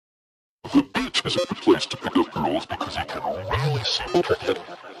The beach is a good place to pick up girls because you can really see what you're getting.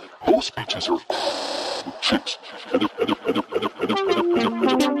 Most beaches are with chicks.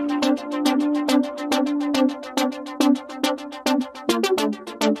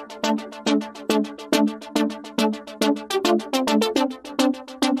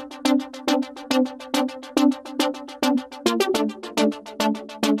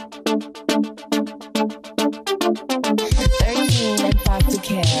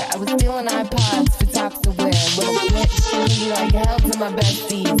 I was stealing iPods for tops to wear. Little flint shitty like hell to my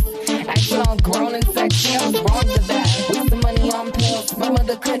besties. Acting all grown and sexy, I was wrong for that. Wasting money on pills, my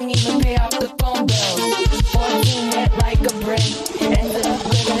mother couldn't even pay off the phone bill. 14 hit like a brick, ended up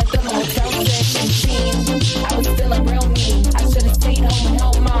living at the motel 16. I was feeling real mean, I should've stayed home and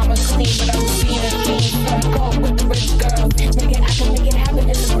helped mama clean. But I was being a fiend, so I called with the rich girls, thinking I can make it happen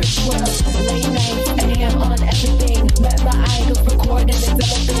in the rich world. Late nights, a ham on everything, met my idols, recorded a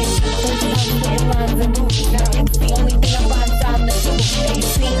double thing. First time putting lines and movies, now it's the only thing I find time to do.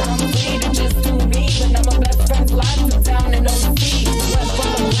 18, I'm free to just do me, but now my best friend's lives are down in OC. Went from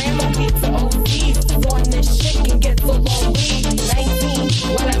a grandma beat to OCs, knowing this shit can get so lonely.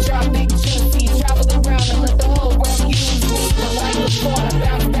 19, when I drop big juicy, traveled around and let the whole world use me. But like before, I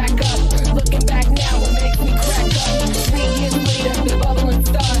bounce back up. Looking back now, it makes me crack up. 3 years later, the bubbling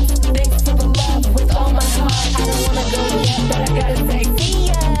starts. Thanks for the love with all my heart. I don't wanna go yet, but I gotta say, see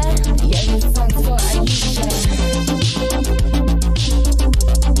ya. Yeah, this song's for Aisha.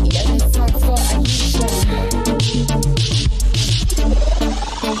 Yeah, this song's for Aisha.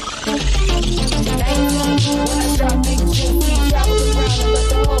 19, when I drop big juicy, travel around and let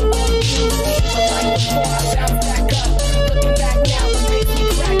the whole world use me. But like before, I bounce back up. Looking back now, it makes me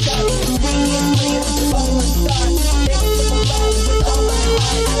crack up. 3 years later, the bubbling starts. Thanks for the love with all my heart. I don't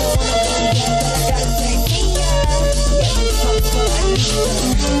wanna go yet, but I gotta say, see ya.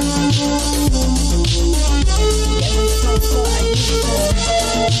 Yeah, this song's for Aisha. Yeah, this song's for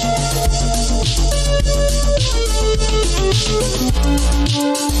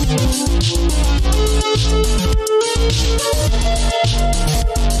Aisha.